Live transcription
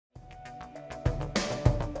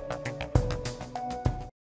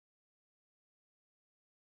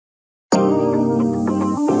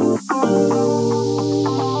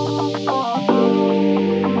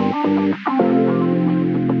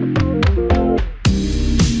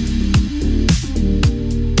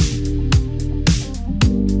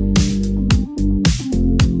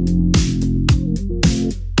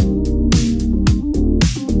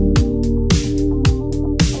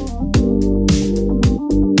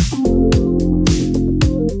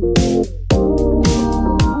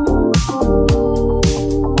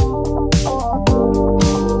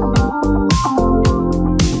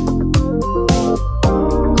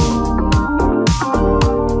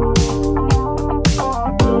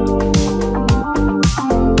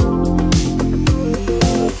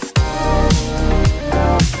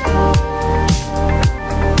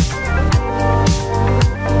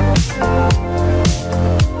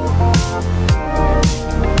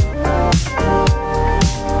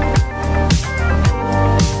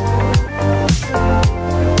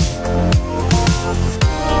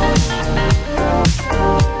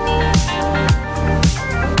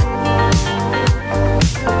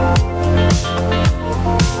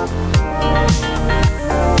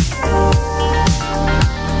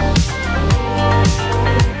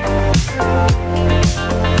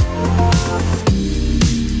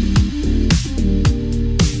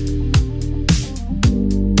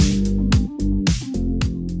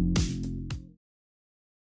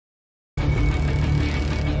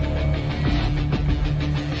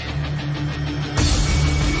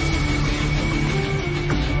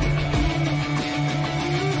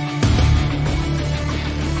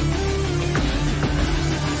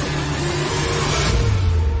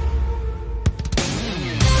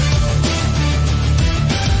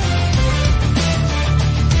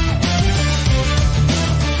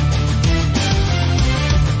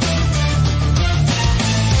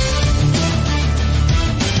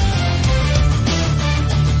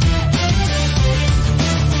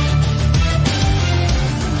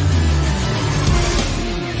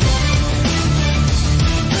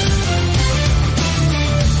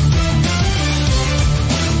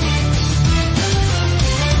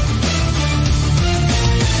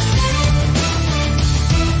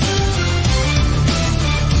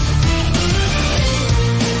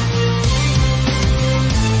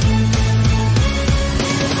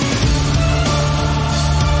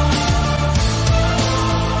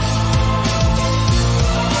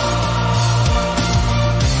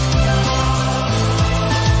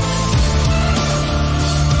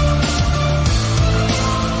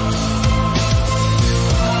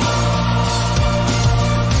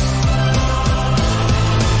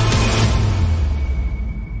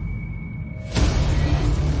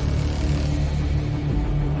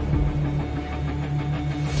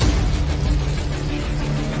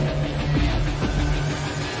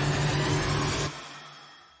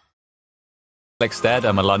Instead,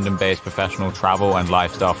 I'm a London-based professional travel and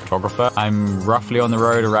lifestyle photographer. I'm roughly on the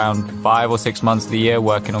road around 5 or 6 months of the year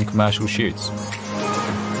working on commercial shoots.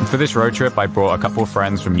 And for this road trip, I brought a couple of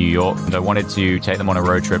friends from New York, and I wanted to take them on a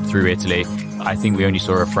road trip through Italy. I think we only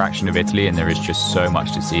saw a fraction of Italy, and there is just so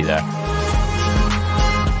much to see there.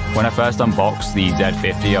 When I first unboxed the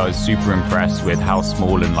Z50, I was super impressed with how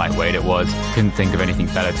small and lightweight it was. Couldn't think of anything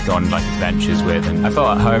better to go on like adventures with, and I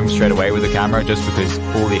felt at home straight away with the camera just because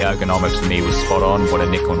all the ergonomics for me was spot on what a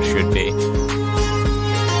Nikon should be.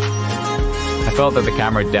 I felt that the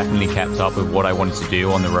camera definitely kept up with what I wanted to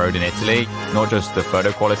do on the road in Italy. Not just the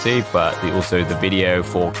photo quality, but also the video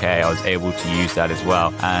 4K. I was able to use that as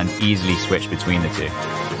well and easily switch between the two.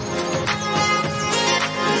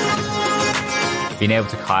 Being able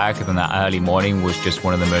to kayak in that early morning was just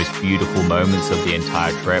one of the most beautiful moments of the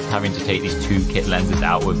entire trip. Having to take these 2 kit lenses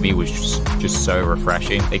out with me was just so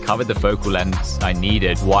refreshing. They covered the focal lengths I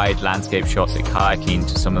needed, wide landscape shots at kayaking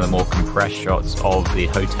to some of the more compressed shots of the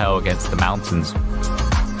hotel against the mountains.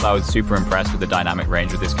 I was super impressed with the dynamic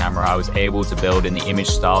range of this camera. I was able to build in the image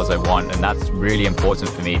styles I want, and that's really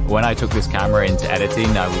important for me. When I took this camera into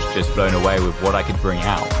editing, I was just blown away with what I could bring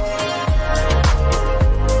out.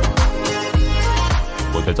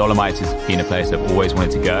 The Dolomites has been a place I've always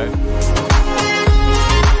wanted to go.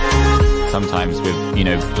 Sometimes with,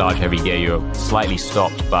 large heavy gear, you're slightly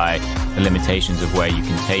stopped by the limitations of where you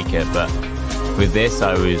can take it. But with this,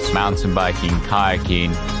 I was mountain biking,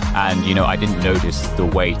 kayaking, and, I didn't notice the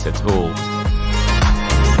weight at all.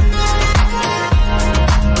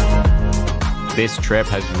 This trip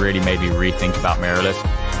has really made me rethink about mirrorless,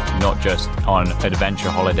 not just on an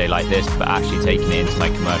adventure holiday like this, but actually taking it into my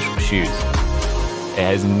commercial shoots. It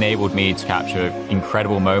has enabled me to capture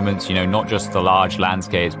incredible moments, not just the large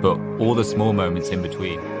landscapes, but all the small moments in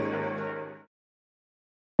between.